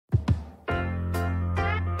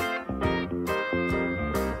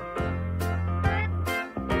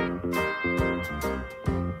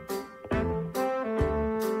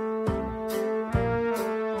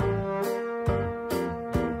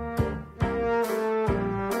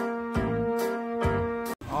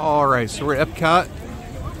Alright, so we're at Epcot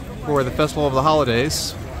for the Festival of the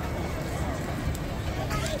Holidays.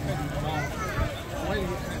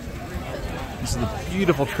 This is the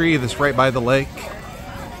beautiful tree that's right by the lake.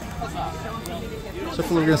 So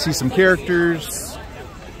hopefully we're going to see some characters. It's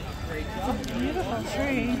a beautiful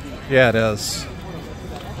tree. Yeah, it is.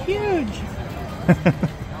 Huge.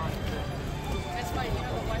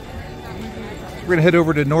 We're going to head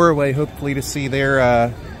over to Norway, hopefully, to see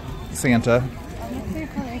their Santa. Let's see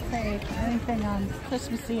if they say anything on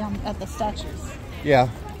Christmassy at the statues. Yeah.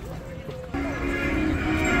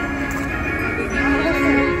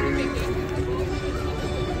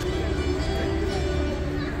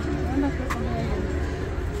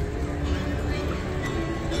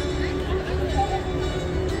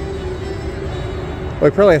 Well,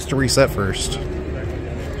 he probably has to reset first.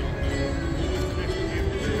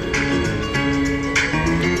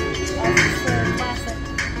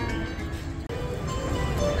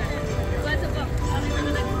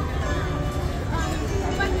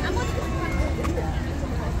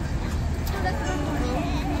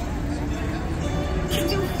 Can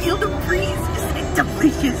you feel the breeze? Isn't it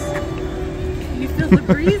delicious? Can you feel the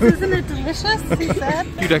breeze? Isn't it delicious? He said.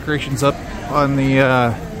 A few decorations up on the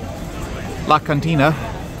La Cantina. I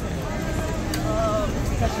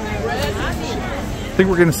think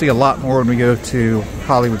we're going to see a lot more when we go to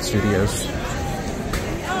Hollywood Studios.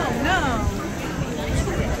 Oh no!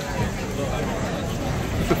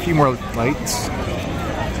 Just a few more lights.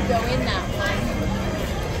 Go in that one.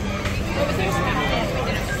 Over there's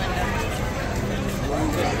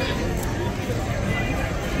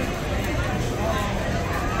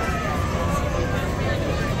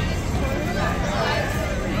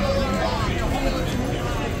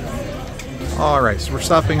Alright, so we're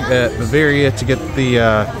stopping at Bavaria to get the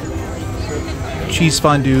cheese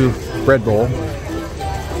fondue bread bowl.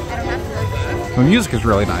 The music is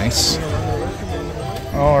really nice.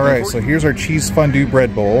 Alright, so here's our cheese fondue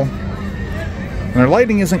bread bowl. And our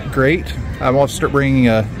lighting isn't great. I'll have to start bringing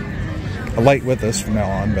a light with us from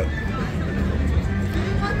now on, but...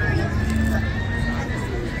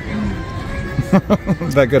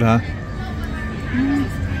 Is that good, huh?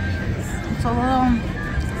 It's a little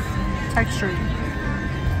textured.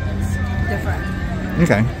 Different.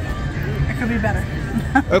 Okay. It could be better.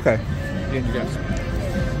 Okay. Yeah, you guys.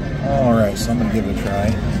 Alright, so I'm going to give it a try.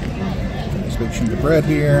 This big chunk of bread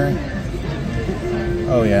here.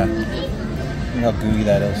 Oh yeah. Look how gooey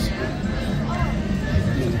that is.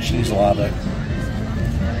 The cheese lava.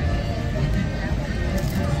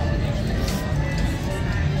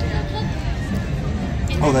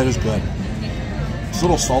 Oh, that is good. It's a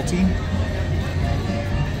little salty.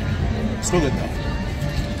 Still good though.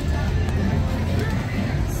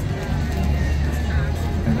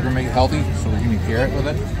 And we're gonna make it healthy, so we're gonna carrot with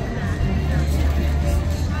it.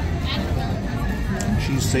 And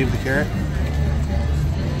cheese saved the carrot.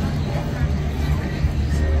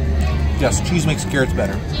 Yes, cheese makes the carrots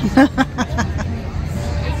better.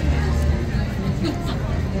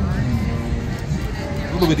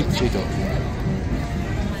 A little bit of potato.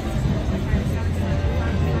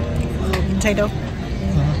 A little potato.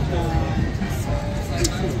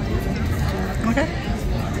 Okay.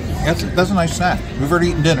 That's a nice snack. We've already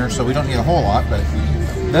eaten dinner, so we don't need a whole lot, but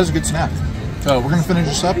that's a good snack. So we're going to finish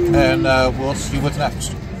this up, and we'll see what's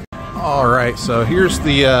next. All right, so here's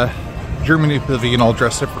the Germany pavilion all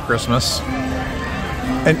dressed up for Christmas.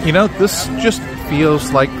 And you know, this just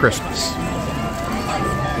feels like Christmas.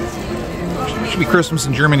 It should be Christmas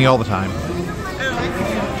in Germany all the time.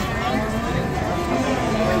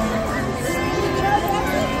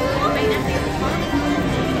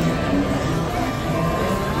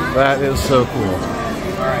 That is so cool.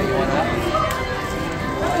 Alright, you want that?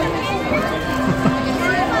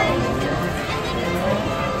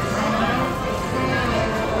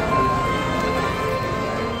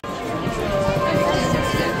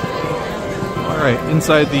 Alright,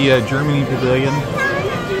 inside the Germany pavilion.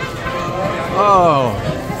 Oh,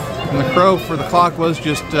 and the crow for the clock was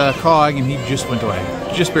just cawing and he just went away.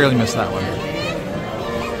 Just barely missed that one.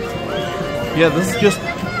 Yeah, this is just,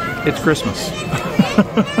 it's Christmas.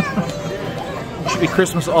 It should be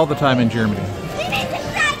Christmas all the time in Germany.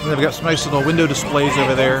 And they've got some nice little window displays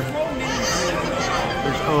over there.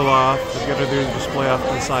 There's Olaf. They've got another display off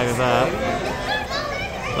to the side of that.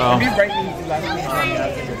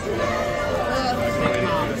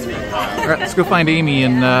 Alright, let's go find Amy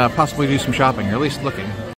and possibly do some shopping, or at least looking.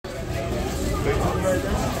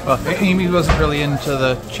 Well, Amy wasn't really into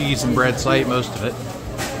the cheese and bread, so I ate most of it.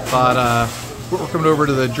 But we're coming over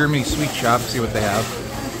to the Germany sweet shop to see what they have.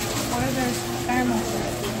 What are their caramel?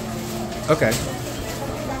 Okay.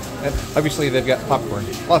 And obviously they've got popcorn.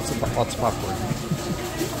 Lots of popcorn.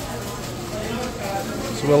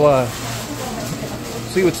 So we'll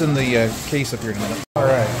see what's in the case up here in a minute.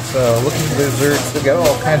 Alright, so looking at the desserts, they've got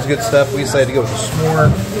all kinds of good stuff. We decided to go with a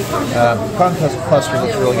s'more. Cotton custard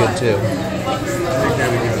looks really good too.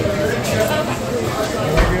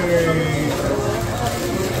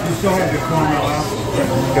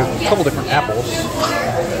 Got a couple different apples.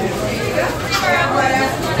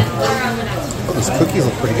 Oh, these cookies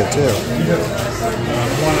look pretty good too.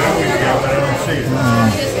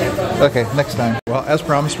 Okay, next time. Well, as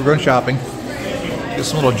promised, we're going shopping. Get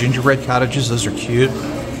some little gingerbread cottages. Those are cute.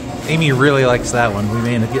 Amy really likes that one. We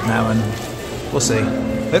may end up getting that one. We'll see.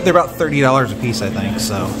 They're about $30 a piece, I think.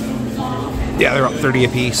 So, yeah, they're about $30 a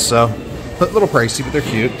piece. So, a little pricey, but they're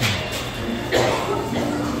cute.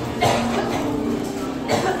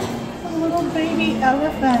 A little baby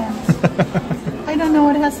elephant. I don't know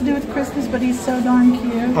what it has to do with Christmas, but he's so darn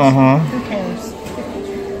cute. Who cares?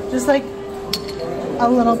 Just like a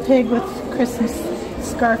little pig with Christmas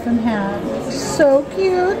scarf and hat. So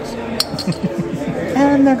cute.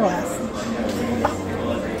 And their glasses.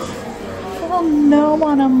 Little gnome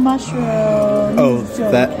on a mushroom. Oh,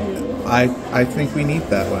 so that cute. I think we need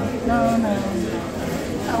that one. No.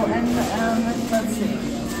 Oh, and let's see.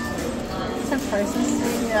 Some prices.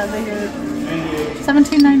 Yeah, they are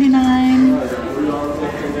 $17.99.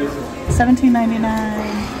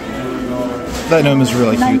 $17.99. That gnome is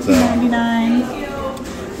really cute though.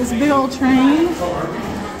 $19.99. This big old train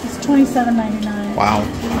is $27.99. Wow.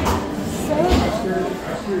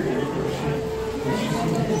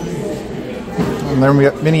 And then we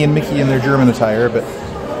got Minnie and Mickey in their German attire, but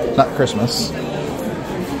not Christmas.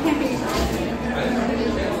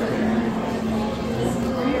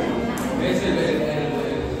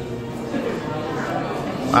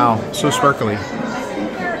 Wow, so sparkly.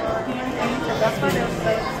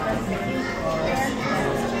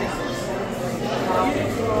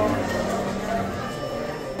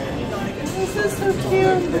 This is so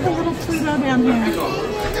cute. Look at the little Pluto down here.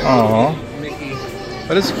 Aww.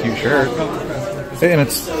 That is a cute shirt. And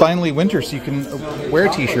it's finally winter, so you can wear a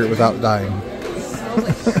t-shirt without dying.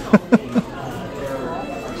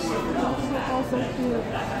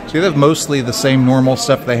 So they have mostly the same normal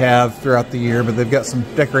stuff they have throughout the year, but they've got some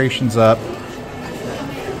decorations up.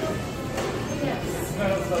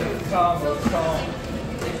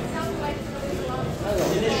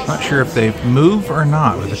 Not sure if they move or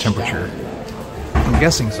not with the temperature. I'm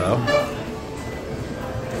guessing so.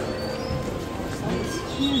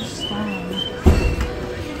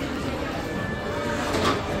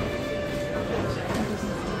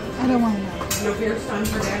 I don't want to know.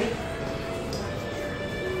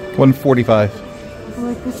 $145.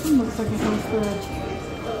 Like this one looks like it has the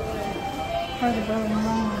part of the Berlin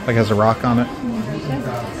Wall. Like has a rock on it.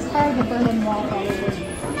 Part of the Berlin Wall, probably.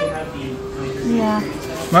 Yeah.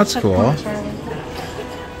 That's cool.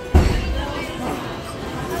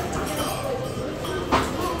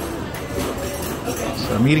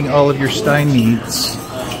 So meeting all of your Stein needs.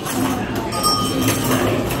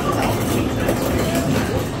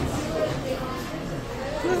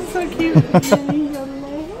 This is so cute.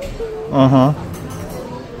 Uh-huh.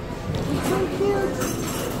 It's so cute.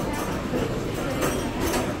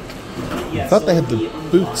 I thought they had the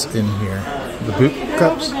boots in here. The boot They're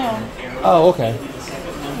cups? over there. Oh, okay.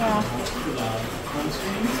 Yeah.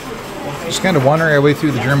 Just kind of wandering our way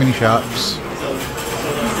through the Germany shops.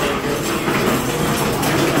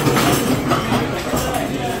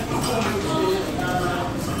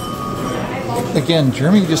 Again,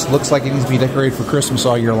 Germany just looks like it needs to be decorated for Christmas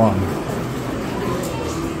all year long.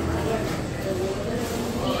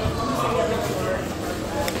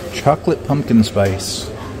 Chocolate pumpkin spice.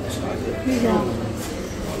 Here you go.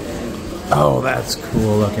 Oh, that's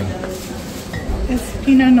cool looking. It's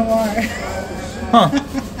Pinot Noir. Huh.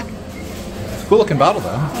 Cool looking bottle though.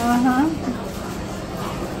 Uh-huh.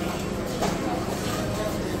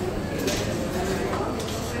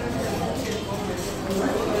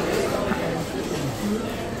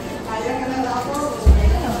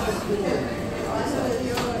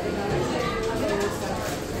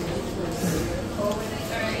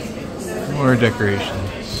 More decorations.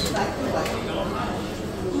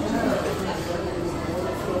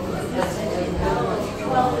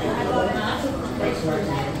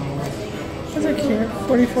 Those are cute.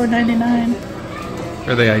 $44.99.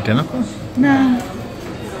 Are they identical? No.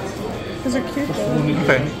 Those are cute though.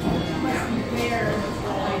 Okay.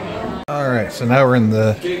 Alright, so now we're in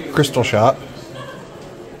the crystal shop.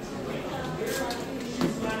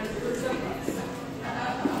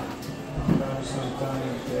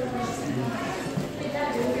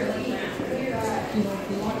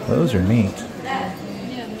 Those are neat.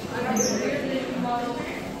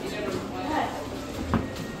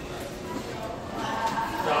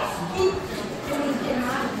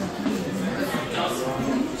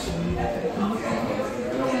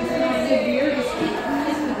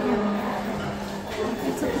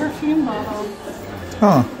 It's a perfume bottle.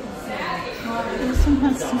 Huh. This one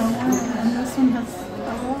has snow on it, and this one has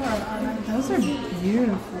aurora on it. Those are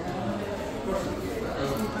beautiful.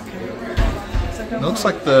 It looks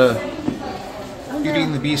like the Beauty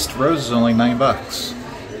and the Beast rose is only $9.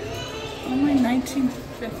 Only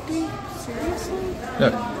 1950? Seriously?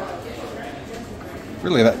 Yeah.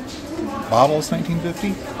 Really, that bottle is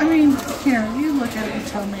 1950? I mean, here, you look at it and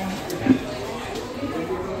tell me.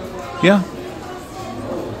 Yeah.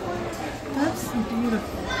 That's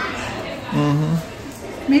beautiful. Mm-hmm.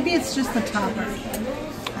 Maybe it's just the topper.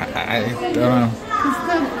 I don't know.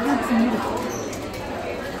 That's beautiful.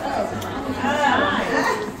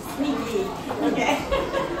 Okay.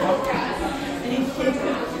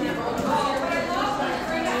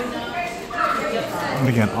 And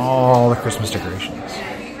again, all the Christmas decorations.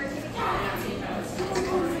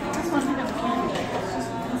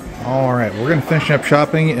 All right, we're gonna finish up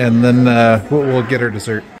shopping, and then we'll get our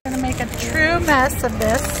dessert. I'm gonna make a true mess of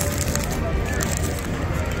this.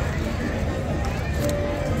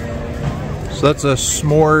 So that's a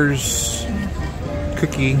s'mores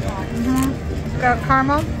cookie. Got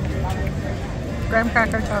caramel, graham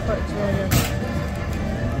cracker, chocolate. It's really good.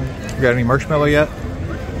 You got any marshmallow yet?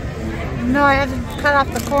 No, I had to cut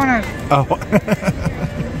off the corners. Oh.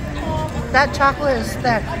 That chocolate is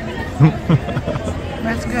thick.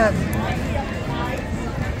 That's good.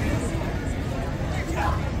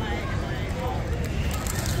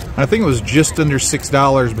 I think it was just under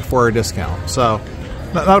 $6 before our discount. So,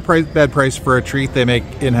 not a bad price for a treat they make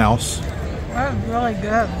in-house. That's really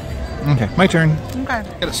good. Okay, my turn. Okay.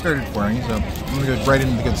 Get it started for me, so I'm gonna go right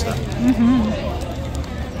into the good stuff. I'm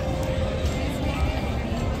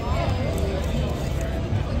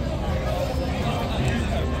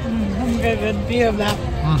gonna get a good view of that.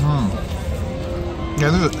 Yeah,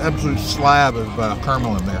 there's an absolute slab of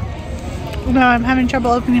caramel in there. No, I'm having trouble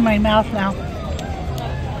opening my mouth now.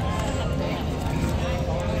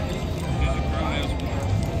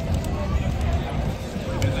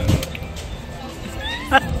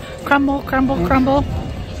 Crumble, crumble, crumble.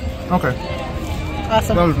 Okay,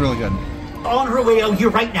 Awesome. that was really good. On her way out here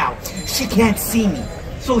right now. She can't see me,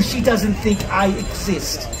 so she doesn't think I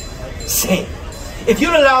exist. Say, if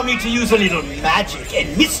you'll allow me to use a little magic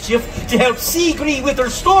and mischief to help Sigrid with her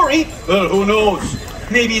story, well, who knows?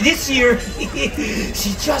 Maybe this year,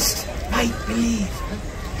 she just might believe.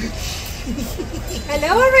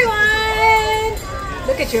 Hello, everyone.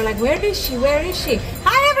 Look at you, like, where is she? Where is she?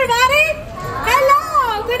 Hi, everybody. Hello.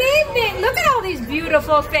 Good evening. Look at all these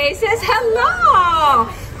beautiful faces. Hello.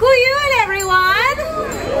 Who you, everyone?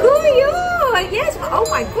 Who you? Yes. Oh,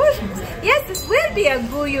 my goodness. Yes, this will be a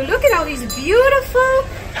Guyu. Look at all these beautiful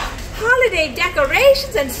holiday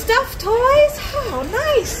decorations and stuffed toys. Oh,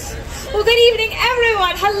 nice. Well, good evening,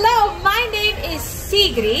 everyone. Hello, my name is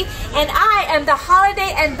Sigrid, and I am the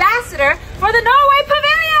holiday ambassador for the Norway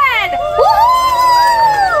Pavilion. Woo!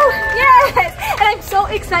 Yes, and I'm so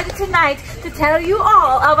excited tonight to tell you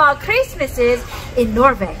all about Christmases in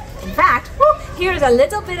Norway. In fact, here's a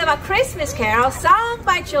little bit of a Christmas carol sung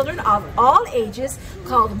by children of all ages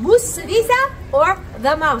called Musevisa, or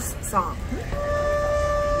the Mouse Song.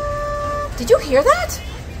 Did you hear that?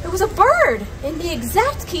 It was a bird in the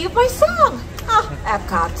exact key of my song. Ah,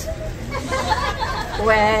 Epcot.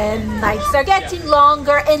 When nights are getting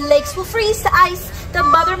longer and lakes will freeze to ice, the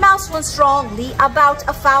mother mouse warns strongly about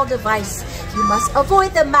a foul device. You must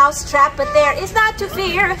avoid the mouse trap, but there is not to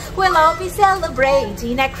fear. We'll all be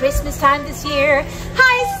celebrating at Christmas time this year.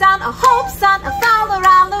 Hei sann og hopp sann og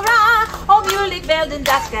fallerallera, om julekvelden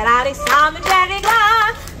da skal alle sammen være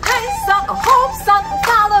glad. Hei sann og hopp sann og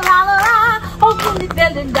fallerallera, om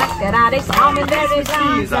julekvelden da skal alle sammen være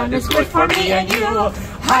glad. Season is good for me and you.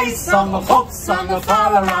 Hei sann og hopp sann og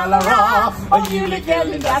fallerallera, og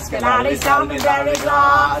julekvelden da skal alle sammen være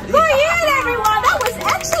glad. Good evening, everyone. That was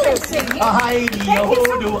excellent singing. A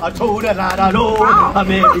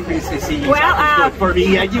Merry Christmas Eve. Well, good for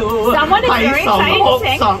me and you. someone is very excited to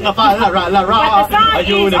sing, but the song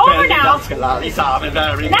is over now.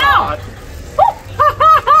 Now,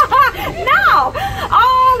 now,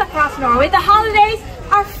 all across Norway, the holidays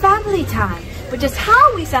are family time. But just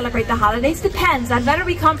how we celebrate the holidays depends on whether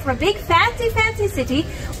we come from a big fancy city,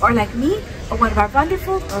 or like me, or one of our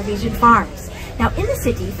wonderful Norwegian farms. Now in the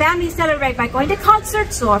city, families celebrate by going to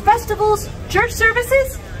concerts or festivals, church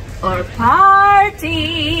services, or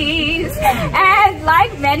parties. And And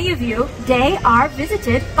like many of you, they are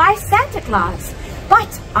visited by Santa Claus.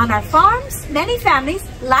 But on our farms, many families,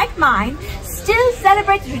 like mine, still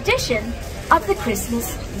celebrate the tradition of the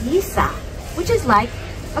Christmas Nisa, which is like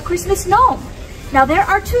a Christmas gnome. Now there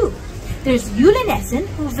are two. There's Julenessen,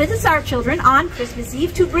 who visits our children on Christmas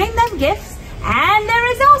Eve to bring them gifts, and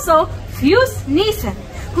there is also Fuse Nissen,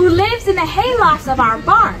 who lives in the haylofts of our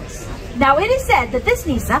barns. Now it is said that this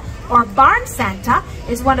Nisa, or barn Santa,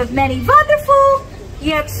 is one of many wonderful,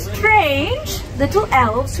 yet strange, little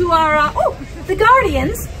elves who are, the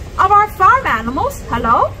guardians of our farm animals,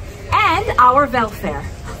 hello, and our welfare.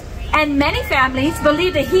 And many families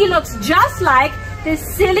believe that he looks just like this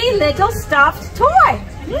silly little stuffed toy.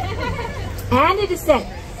 And it is said,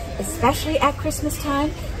 especially at Christmas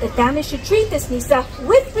time, that families should treat this Nisa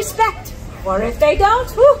with respect. For if they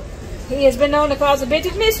don't, he has been known to cause a bit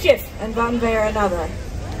of mischief in one way or another.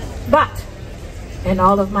 But in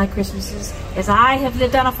all of my Christmases, as I have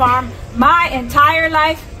lived on a farm my entire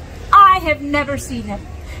life, I have never seen him.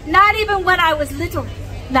 Not even when I was little.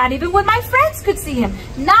 Not even when my friends could see him.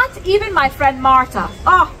 Not even my friend Marta.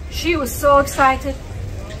 Oh, she was so excited.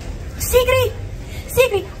 Sigrid!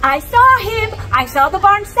 Sigrid, I saw him. I saw the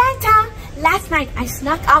barn Santa. Last night, I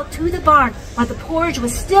snuck out to the barn while the porridge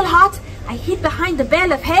was still hot. I hid behind the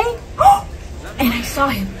bale of hay. And I saw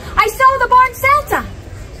him. I saw the barn Santa.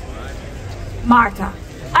 Marta,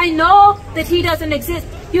 I know that he doesn't exist.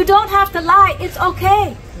 You don't have to lie. It's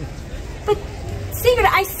okay. But, Sigrid,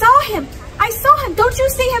 I saw him. I saw him. Don't you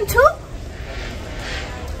see him too?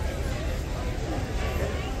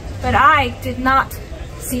 But I did not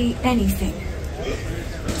see anything.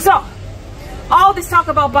 So, all this talk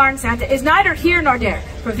about barn Santa is neither here nor there.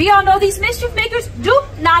 For we all know these mischief makers do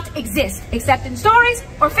not exist, except in stories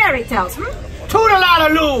or fairy tales.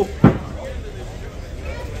 Toodaloo!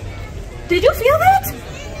 Did you feel that?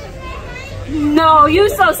 No, you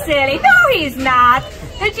so silly. No, he's not.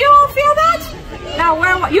 Did you all feel that?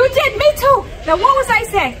 Now, you did, me too. Now, what was I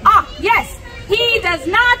saying? Ah, yes, he does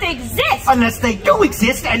not exist. Unless they do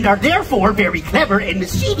exist and are therefore very clever and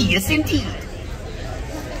mischievous indeed.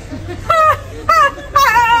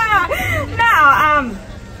 Now,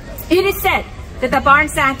 it is said that the barn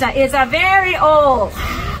Santa is a very old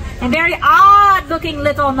and very odd-looking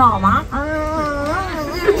little gnome, huh?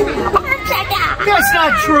 That's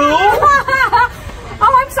not true.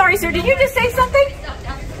 Oh, I'm sorry, sir. Did you just say something?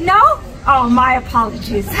 No? Oh, my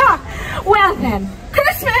apologies. Well then,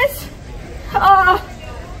 Christmas.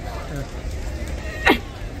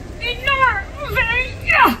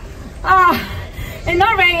 In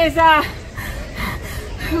Norway is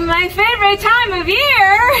my favorite time of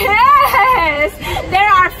year. Yes, there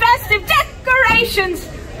are festive decorations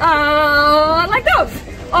like those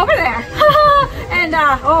over there. And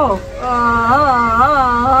the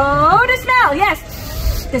smell. Yes,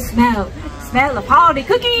 the smell. Smell of holiday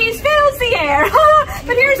cookies fills the air.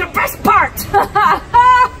 But here's the best part.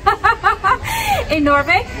 In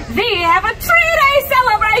Norway, we have a 3-day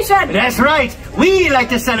celebration. That's right. We like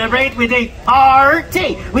to celebrate with a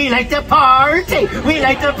party. We like to party. We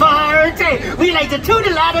like to party. We like to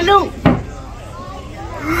toodaloo.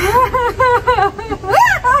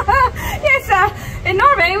 Yes, in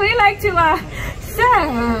Norway, we like to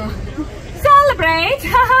celebrate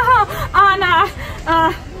on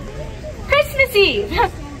Christmas Eve.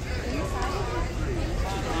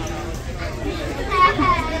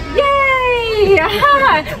 Yay!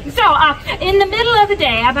 So, in the middle of the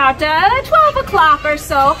day, about 12 o'clock or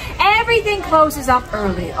so, everything closes up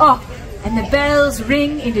early. Oh, and the bells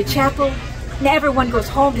ring in the chapel, and everyone goes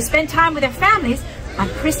home to spend time with their families on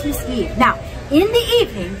Christmas Eve. Now, in the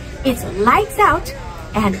evening, it's lights out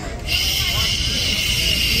and shh.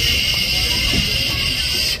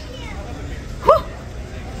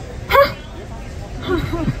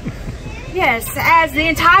 Yes, as the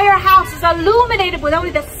entire house is illuminated with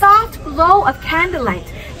only the soft glow of candlelight.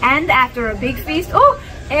 And after a big feast,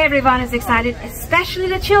 everyone is excited, especially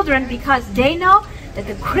the children, because they know that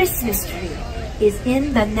the Christmas tree is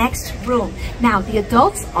in the next room. Now, the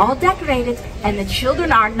adults all decorated, and the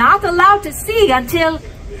children are not allowed to see until...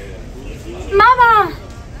 Mama!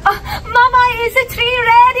 Mama, is the tree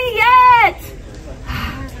ready yet?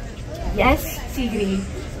 Yes, Sigrid,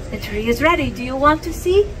 the tree is ready. Do you want to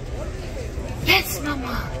see? Yes,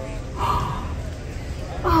 Mama.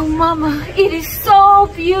 Oh, Mama, it is so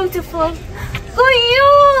beautiful. God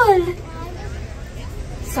jul!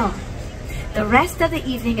 So, the rest of the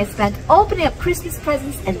evening is spent opening up Christmas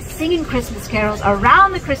presents and singing Christmas carols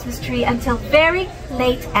around the Christmas tree until very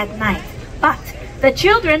late at night. But the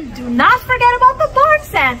children do not forget about the barn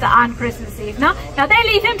Santa on Christmas Eve. No, now they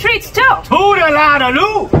leave him treats too.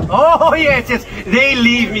 Toodaloo! Oh, Oh, yes, yes. They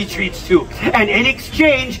leave me treats, too. And in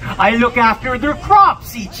exchange, I look after their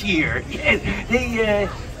crops each year. Yes,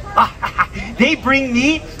 they bring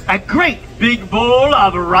me a great big bowl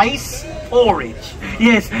of rice porridge.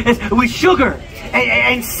 Yes, yes, with sugar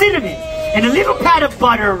and cinnamon and a little pat of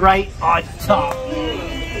butter right on top.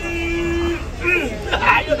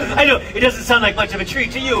 I know, it doesn't sound like much of a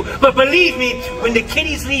treat to you, but believe me, when the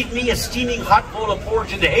kiddies leave me a steaming hot bowl of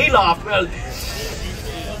porridge in the hayloft, well,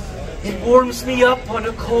 it warms me up on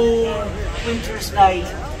a cold winter's night.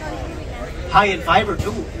 High in fiber,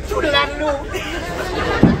 too.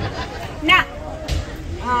 Now,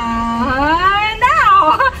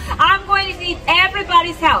 I'm going to need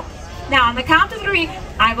everybody's help. Now, on the count of 3,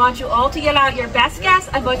 I want you all to yell out your best guess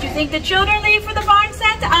of what you think the children leave for the barn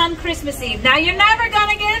Santa on Christmas Eve. Now, you're never going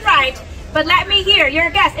to get it right, but let me hear your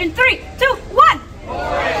guess in 3, 2, 1.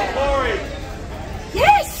 Porridge.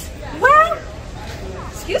 Yes. Well,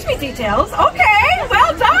 excuse me, details. Okay,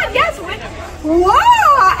 well done. Yes. Whoa,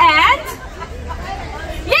 and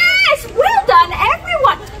yes, well done,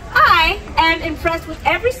 everyone. I am impressed with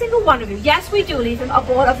every single one of you. Yes, we do leave him a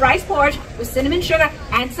bowl of rice porridge with cinnamon sugar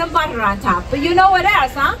and some butter on top. But you know what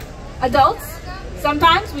else, huh? Adults,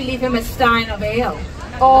 sometimes we leave him a stein of ale.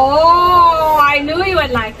 Oh, I knew you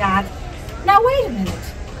would like that. Now, wait a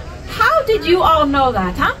minute. How did you all know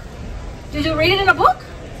that, huh? Did you read it in a book?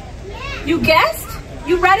 You guessed?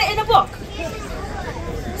 You read it in a book.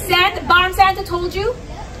 Barn Santa told you?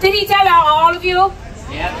 Did he tell all of you?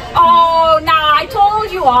 Yeah. Oh, nah, I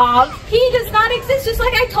told you all. He does not exist, just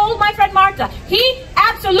like I told my friend Martha. He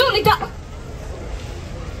absolutely does.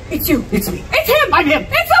 It's you. It's me. It's him. I'm him.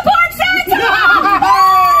 It's the Barn Santa.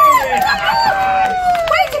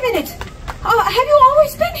 Wait a minute. Have you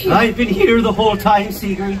always been here? I've been here the whole time,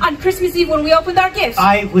 Seagreen. On Christmas Eve when we opened our gifts?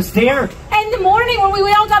 I was there. And in the morning when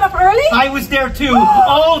we all got up early? I was there too,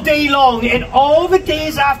 all day long, and all the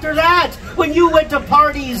days after that. When you went to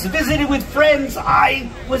parties, visited with friends, I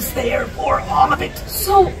was there for all of it.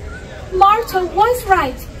 So, Martha was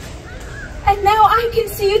right. And now I can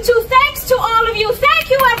see you too. Thanks to all of you. Thank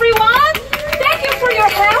you, everyone. Thank you for your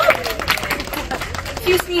help.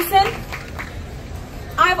 Hugh Sneeson,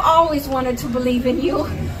 I've always wanted to believe in you.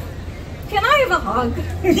 Can I have a hug?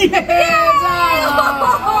 Yes!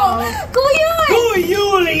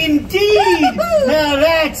 Guyul indeed! Now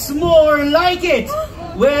that's more like it.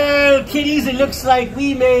 Well, kiddies, it looks like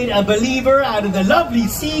we made a believer out of the lovely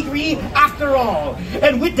Seagreen after all.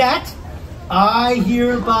 And with that, I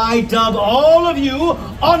hereby dub all of you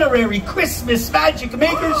honorary Christmas magic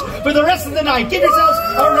makers for the rest of the night. Give yourselves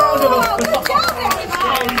a round of applause.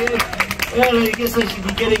 Well, I guess I should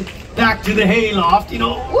be getting back to the hayloft, you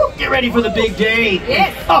know. Get ready for the big day.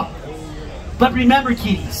 Yes. Oh, but remember,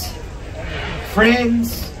 kiddies,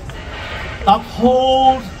 friends,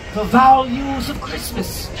 uphold the values of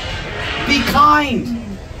Christmas. Be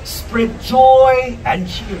kind, spread joy and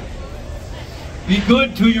cheer. Be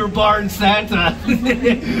good to your barn Santa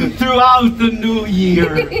throughout the new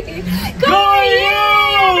year. Go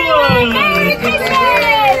you! Merry Christmas!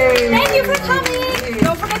 Thank you for coming.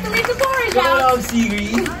 Don't forget to leave the porridge out.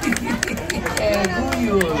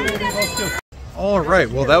 All right,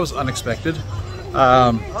 well, that was unexpected.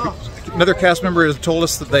 Another cast member has told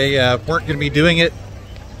us that they weren't going to be doing it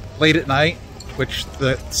late at night, which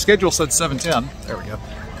the schedule said 7:10. There we go.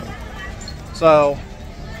 So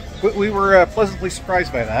we were pleasantly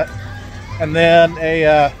surprised by that. And then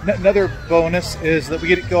another bonus is that we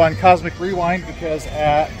get to go on Cosmic Rewind because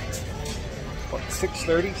at what,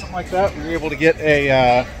 6:30, something like that, we were able to get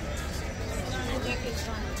a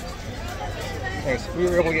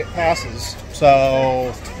passes.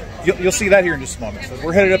 So you'll see that here in just a moment. So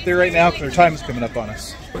we're headed up there right now because our time is coming up on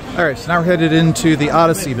us. All right, so now we're headed into the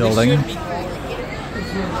Odyssey building.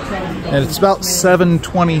 And it's about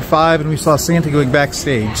 7:25, and we saw Santa going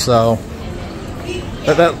backstage, so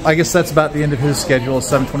I guess that's about the end of his schedule,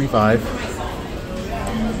 7:25,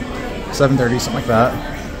 7:30, something like that.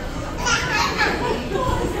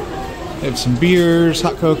 They have some beers,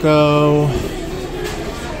 hot cocoa,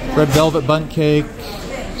 red velvet bundt cake,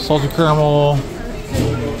 salted caramel.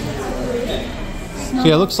 So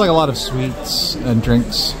yeah, it looks like a lot of sweets and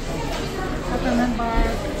drinks. Peppermint bar.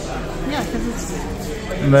 Yeah, because it's...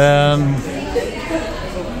 And then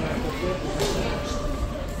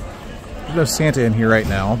there's no Santa in here right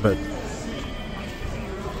now, but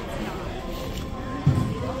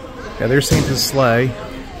yeah, there's Santa's sleigh.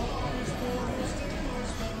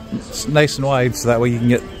 It's nice and wide, so that way you can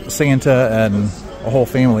get Santa and a whole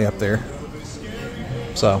family up there.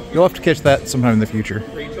 So you'll have to catch that sometime in the future.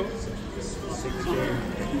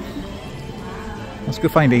 Let's go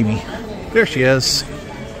find Amy. There she is.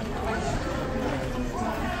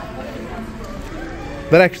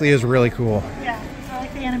 That actually is really cool. Yeah, I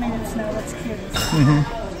like the animated snow. That's cute.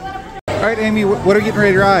 All right, Amy, what are you getting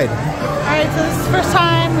ready to ride? All right, so this is the first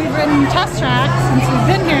time we've ridden Test Track since we've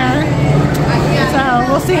been here.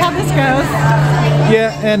 So we'll see how this goes.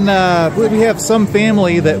 Yeah, and we have some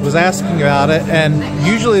family that was asking about it, and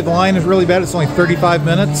usually the line is really bad. It's only 35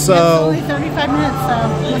 minutes, so... It's only 35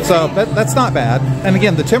 minutes, so... That's not bad. And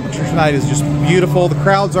again, the temperature tonight is just beautiful. The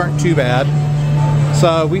crowds aren't too bad.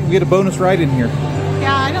 So we get a bonus ride in here.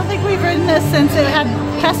 Yeah, I don't think we've ridden this since it had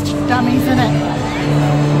test dummies in it.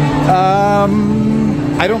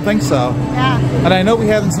 I don't think so. Yeah. And I know we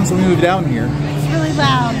haven't since we moved down here. It's really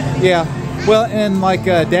loud. Yeah. Well, and like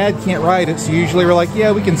Dad can't ride it, so usually we're like,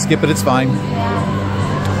 yeah, we can skip it, it's fine.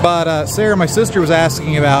 Yeah. But Sarah, my sister, was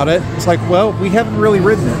asking about it. It's like, well, we haven't really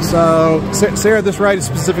ridden it. So, Sarah, this ride is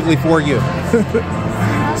specifically for you.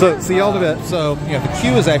 So, see y'all in a bit. So, you know, the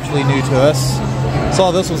queue is actually new to us.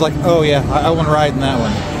 Saw this, was like, oh yeah, I want to ride in that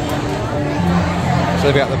one. So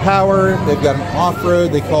they've got the power, they've got an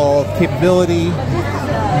off-road they call capability.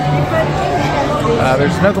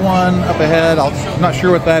 There's another one up ahead, I'm not sure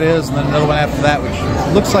what that is, and then another one after that, which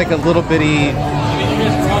looks like a little bitty,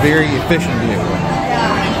 very efficient vehicle.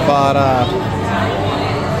 But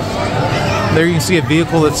there you can see a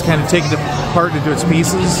vehicle that's kind of taken apart into its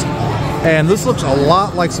pieces. And this looks a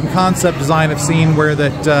lot like some concept design I've seen where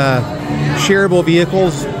that shareable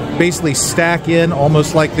vehicles basically stack in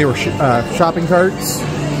almost like they were shopping carts.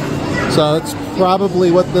 So it's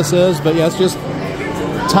probably what this is, but yeah, it's just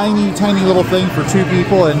tiny, tiny little thing for two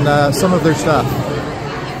people and some of their stuff.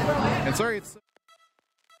 And sorry, it's...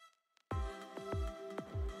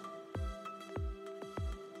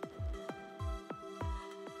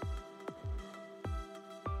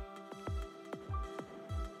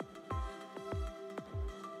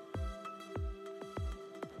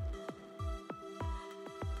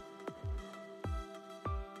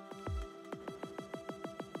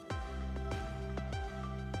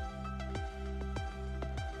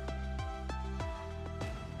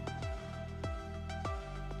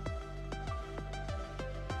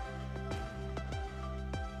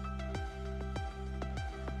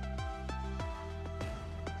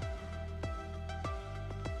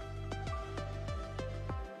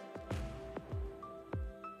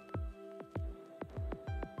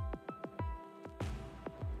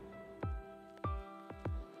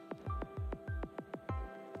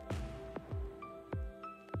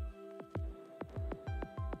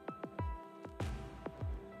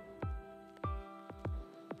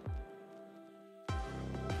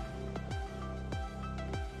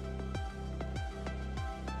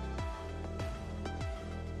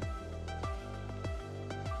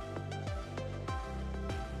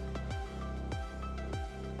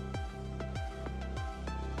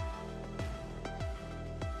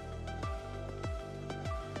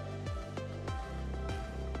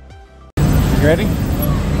 You ready? All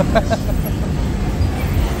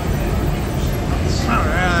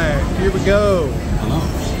right, here we go.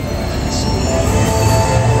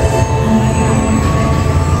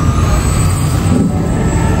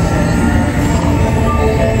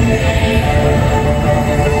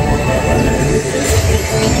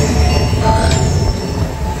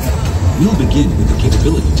 We'll begin with the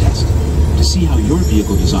capability test to see how your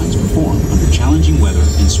vehicle designs perform under challenging weather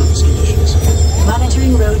and surface conditions.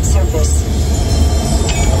 Monitoring road surface.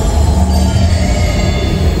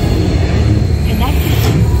 Connected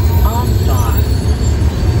to on-bar.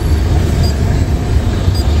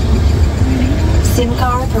 SIM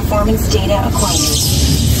car performance data acquired.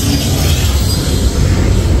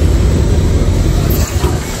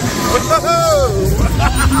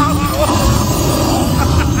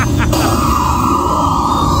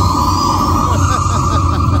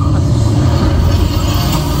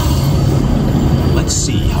 Let's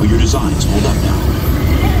see how your designs hold up now.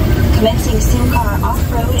 Commencing SIM car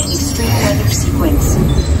off-road and extreme weather sequence.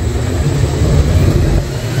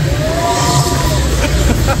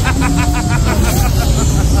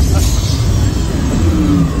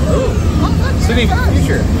 City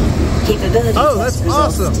Future. Capability Oh, test that's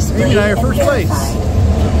results awesome. displayed Amy and I are and first place.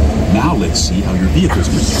 verified. Now let's see how your vehicles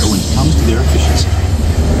compare when it comes to their efficiency.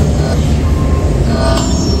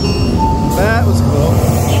 That was cool.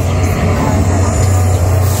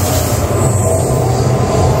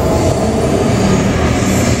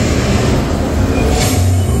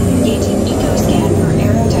 Engaging eco scan for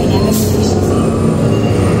aerodynamic efficiency.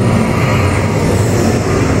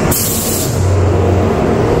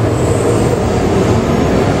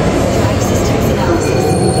 Drive systems analysis.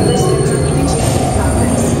 Imaging in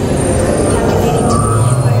progress. Calculating to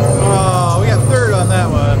environment. Oh, we got third on that.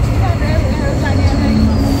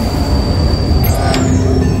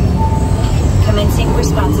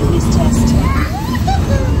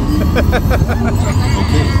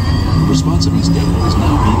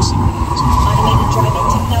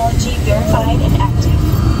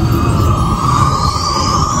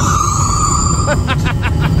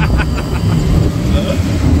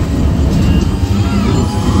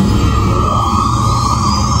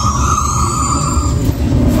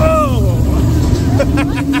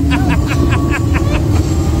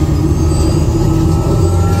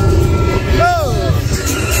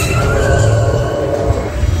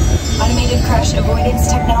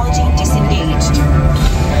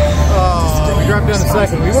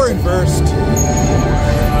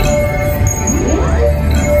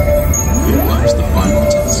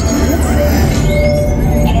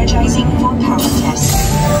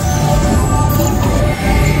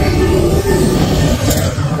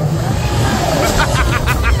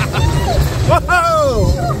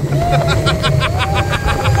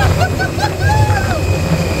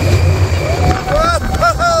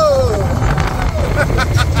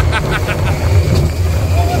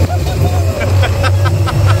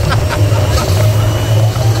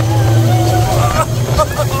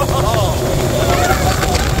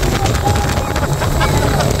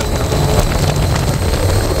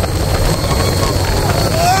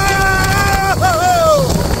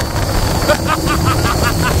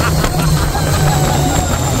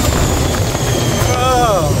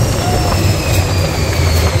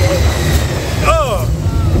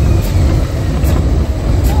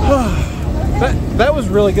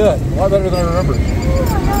 really good. A lot better than I remember.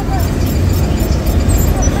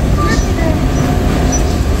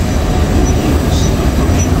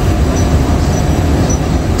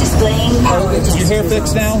 Displaying power Is your hair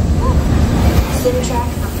fixed now? Sim track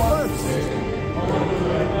performance.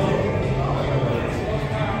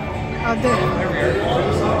 I'll do it.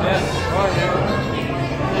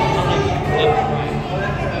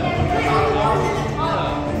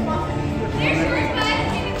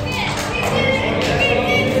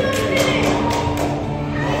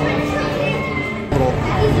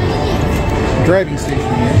 Driving station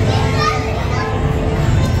here.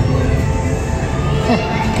 Huh.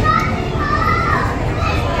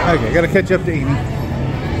 Okay, gotta catch up to Amy.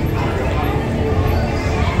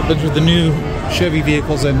 Those are the new Chevy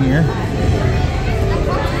vehicles in here.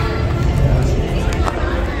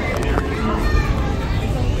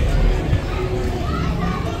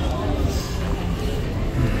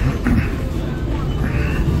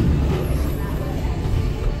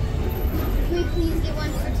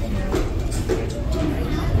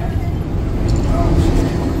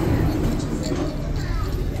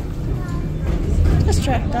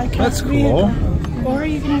 That's cool. Or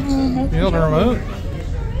you can have a remote. You hold a remote?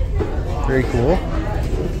 Very cool.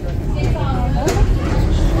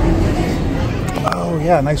 Oh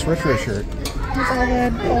yeah, nice retro shirt. With all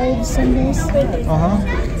the old symbols.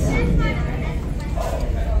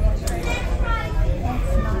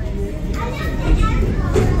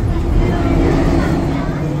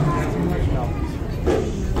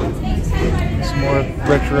 Some more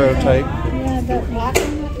retro type. Yeah, that black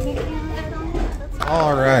one.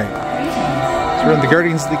 All right. So we're in the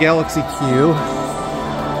Guardians of the Galaxy queue.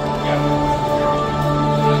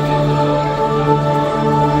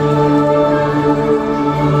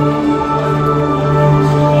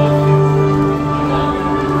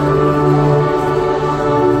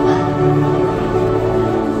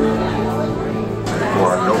 For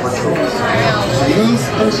our Nova tools. These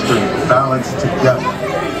instruments balanced together.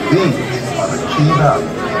 These are the key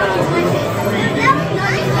values.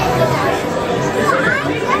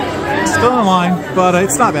 Still in line, but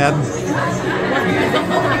it's not bad.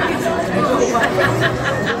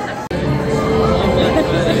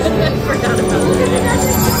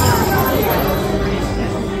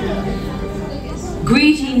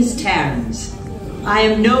 Greetings, Terrans. I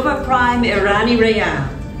am Nova Prime Irani Rayal,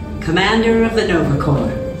 Commander of the Nova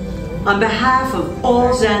Corps. On behalf of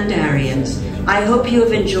all Xandarians, I hope you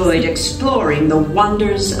have enjoyed exploring the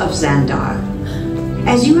wonders of Xandar.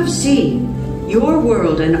 As you have seen, your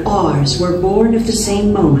world and ours were born of the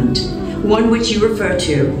same moment, one which you refer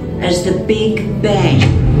to as the Big Bang.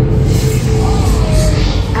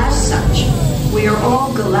 As such, we are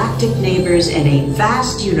all galactic neighbors in a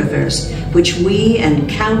vast universe which we and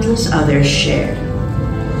countless others share.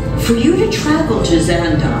 For you to travel to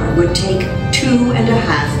Xandar would take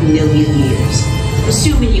 2.5 million years,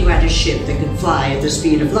 assuming you had a ship that could fly at the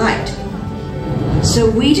speed of light. So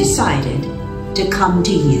we decided to come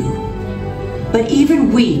to you. But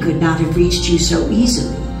even we could not have reached you so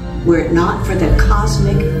easily were it not for the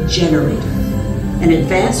Cosmic Generator, an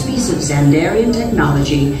advanced piece of Xandarian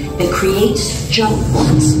technology that creates jump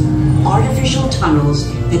points, artificial tunnels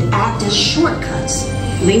that act as shortcuts,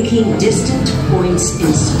 linking distant points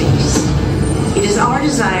in space. It is our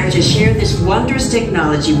desire to share this wondrous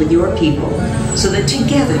technology with your people so that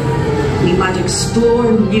together we might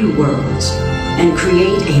explore new worlds and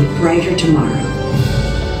create a brighter tomorrow.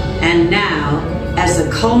 And now, as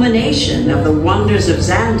the culmination of the wonders of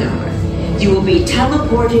Xandar, you will be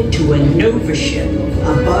teleported to a Nova ship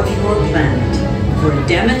above your planet for a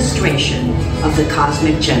demonstration of the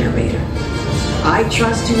Cosmic Generator. I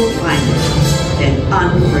trust you will find it an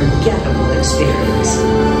unforgettable experience.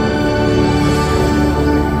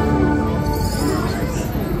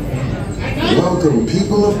 Welcome,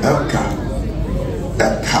 people of Epcot,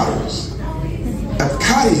 Epcoters,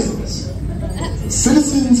 Epcotians,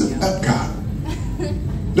 citizens of Epcot.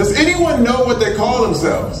 Does anyone know what they call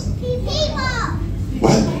themselves?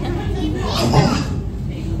 What? I'm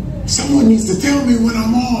on. Someone needs to tell me when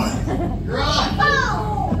I'm on.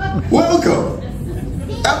 Welcome,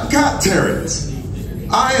 Epcot Terrans.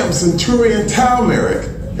 I am Centurion Tal Merrick,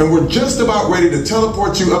 and we're just about ready to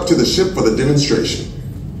teleport you up to the ship for the demonstration.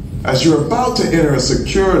 As you're about to enter a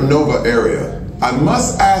secure Nova area, I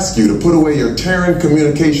must ask you to put away your Terran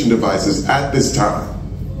communication devices at this time.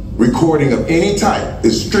 Recording of any type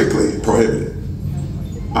is strictly prohibited.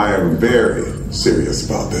 I am very serious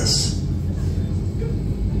about this.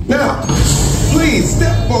 Now, please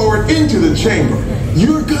step forward into the chamber.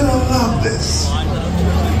 You're gonna love this.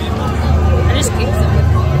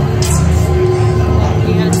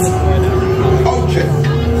 Okay.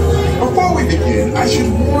 Before we begin, I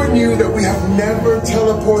should warn you that we have never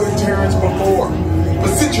teleported Terrans before.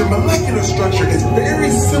 But since your molecular structure is very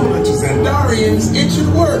similar to Xandarian's, it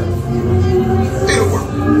should work. It'll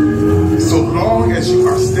work. So long as you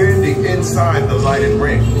are standing inside the lighted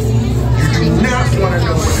ring. You do not want to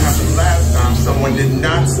know what happened last time someone did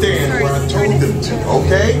not stand where I told them to,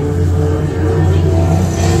 okay?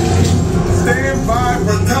 Stand by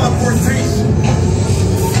for teleportation.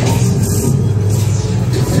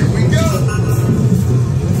 Here we go.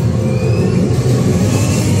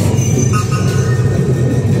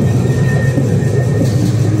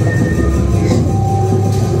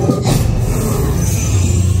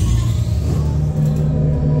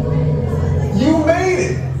 You made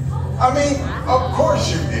it. I mean, of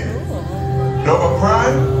course you did. Nova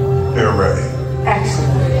Prime, they're ready.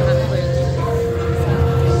 Excellent.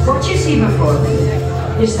 What you see before me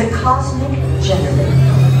is the cosmic generator.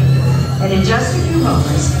 And in just a few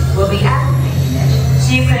moments, we'll be activating it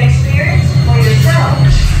so you can experience for yourself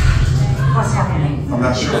what's happening. I'm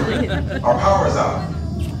not sure. Our power's out.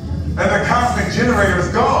 And the cosmic generator is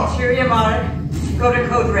gone. Sure you about it. Go to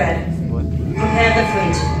Code Red. Prepare the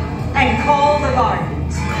fleet. And call the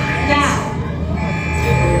Guardians. Now.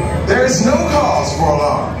 There is no cause for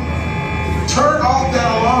alarm. Turn off that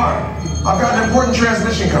alarm. I've got an important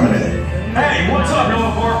transmission coming in. Hey, what's up,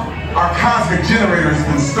 Nova Corps? Our cosmic generator has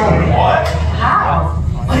been stolen. What? How?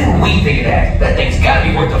 What did we think of that? That thing's gotta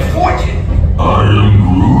be worth a fortune. I am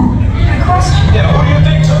Groot. Good question. Yeah, who do you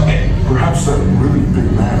think took it? Perhaps that really big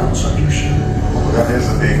man outside your ship. That is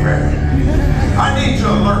a big man. I need to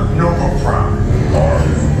alert Nova Prime.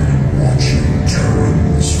 I'm watching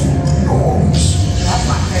Terrans from the norms. That's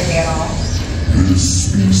not creepy at all. This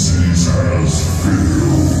species has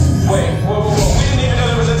failed. Wait, whoa, we didn't even know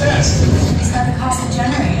there was a test. He's got the cosmic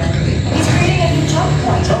generator. He's creating a new jump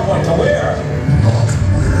point. Jump point to where? Not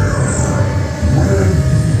where. When?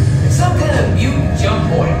 It's some kind of mutant jump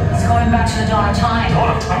point. He's going back to the dawn of time.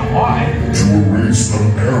 Dawn of time, why? To erase an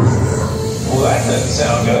error. Well, that doesn't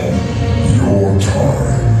sound good. Your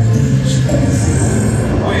time is over.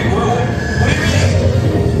 Wait, what do you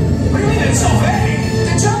mean? What do you mean it's so vague?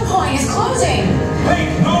 The jump point is closing.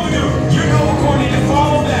 Hey, Nova Dude, you know we're going to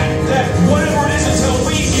follow that whatever it is until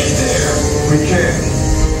we get there. We can't.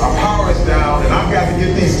 Our power is down, and I've got to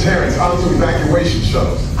get these Terrans onto evacuation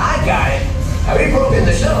shuttles. I got it. We broke in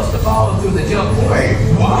the shuttles to follow through the jump point. Wait,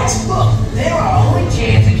 what? Look, they're our only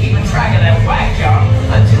chance of keeping track of that whack job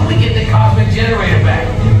until we get the cosmic generator back.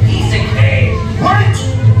 Piece of cake. Wait!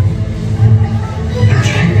 There's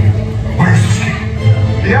key. Where's the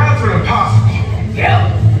key? The odds are impossible, Yep.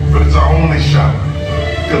 but it's our only shot.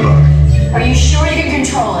 Good luck. Are you sure you can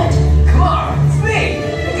control it? Come on, it's me.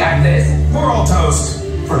 I got this. We're all toast.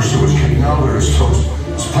 First it was cake, now there's toast.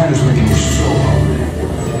 This plan is making me so hungry.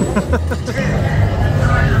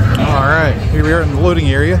 All right, here we are in the loading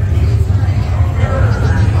area.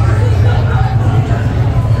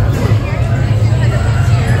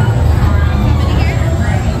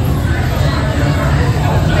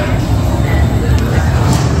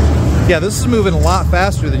 Yeah, this is moving a lot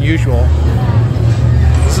faster than usual.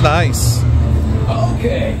 This is nice.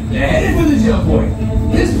 Okay, headed for the jump point.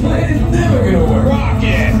 This plan is never gonna work.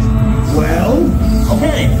 Rocket! Well?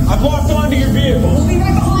 Okay, I've locked onto your vehicle. We'll be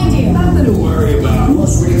right behind you. Nothing to worry about.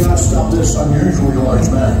 Unless we cannot stop this unusually large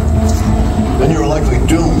man, then you're likely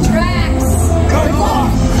doomed. Rex! Come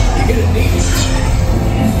on! You're gonna need it.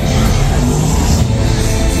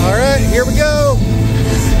 All right, here we go.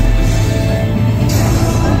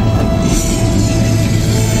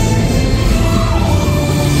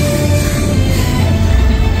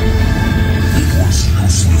 It was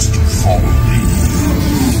useless to follow me.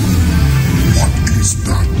 What is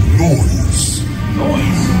that noise?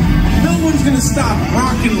 Noise? No one's gonna stop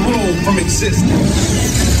rock and roll from existing.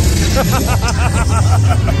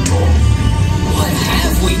 What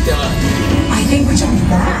have we done? I think we jumped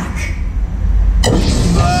back.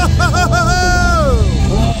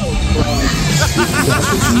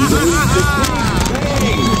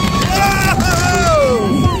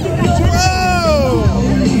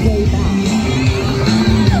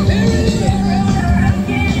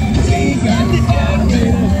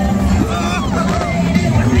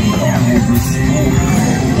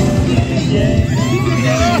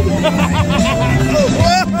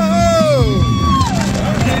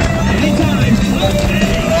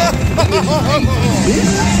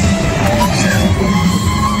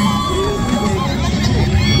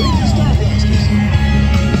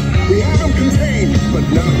 We have him contained, but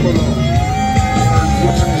not for long.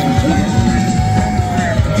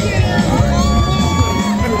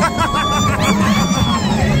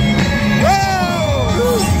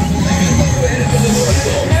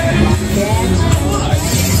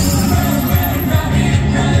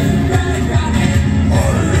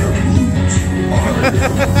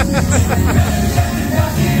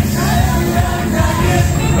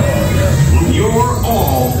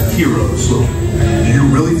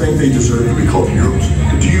 they deserve to be called heroes.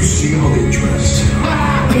 Do you see how they dress?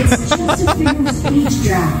 It's just a figure of speech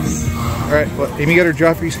drafts. All right, well, Amy got her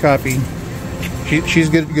Joffrey's copy. She's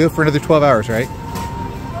good to go for another 12 hours, right?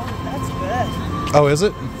 That's good. Oh, is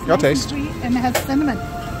it? I'll taste. Sweet, and it has cinnamon.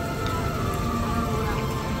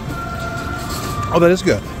 Oh, that is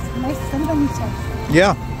good. Nice cinnamon taste.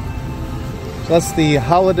 Yeah. So that's the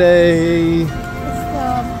holiday It's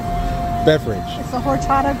the beverage. It's a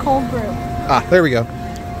horchata cold brew. Ah, there we go.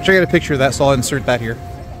 Should I get a picture of that, so I'll insert that here.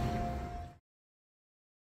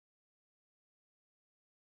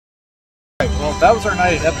 All right, well, that was our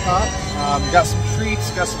night at Epcot. Got some treats,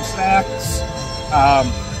 got some snacks.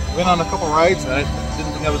 Went on a couple rides that I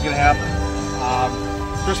didn't think that was going to happen.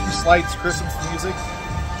 Christmas lights, Christmas music.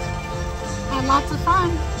 Had lots of fun.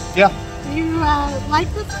 Yeah. If you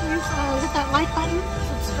like this, please hit that like button,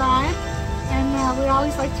 subscribe, and we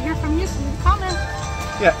always like to hear from you, so leave a comment.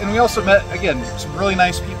 Yeah, and we also met, again, some really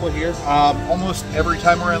nice people here. Almost every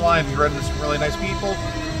time we're in line, we run into some really nice people.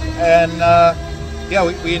 And yeah,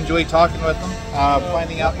 we enjoy talking with them,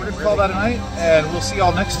 finding out. We're going to call that a night, and we'll see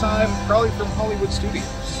y'all next time, probably from Hollywood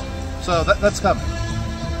Studios. So that's coming.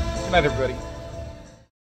 Good night, everybody.